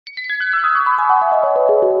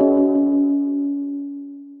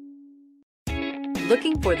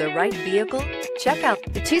Looking for the right vehicle? Check out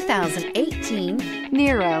the 2018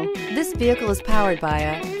 Niro. This vehicle is powered by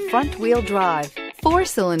a front-wheel drive,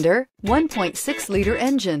 4-cylinder, 1.6-liter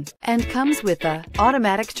engine, and comes with an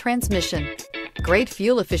automatic transmission. Great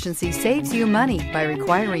fuel efficiency saves you money by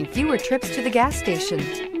requiring fewer trips to the gas station.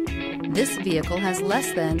 This vehicle has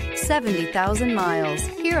less than 70,000 miles.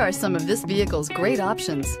 Here are some of this vehicle's great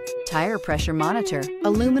options: tire pressure monitor,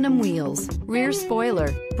 aluminum wheels, rear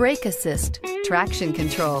spoiler, brake assist, traction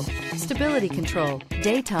control, stability control,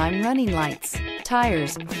 daytime running lights,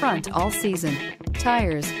 tires front all season,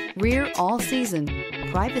 tires rear all season,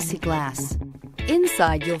 privacy glass.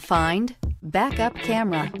 Inside you'll find backup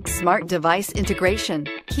camera, smart device integration,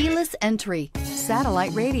 keyless entry,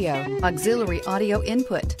 satellite radio, auxiliary audio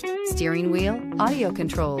input, steering wheel audio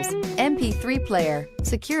controls, MP3 player,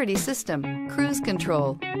 security system, cruise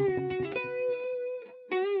control.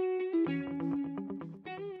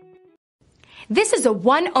 This is a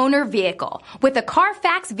one-owner vehicle with a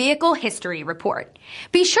Carfax Vehicle History Report.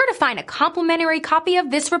 Be sure to find a complimentary copy of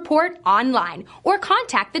this report online or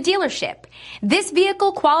contact the dealership. This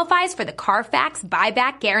vehicle qualifies for the Carfax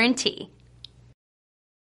Buyback Guarantee.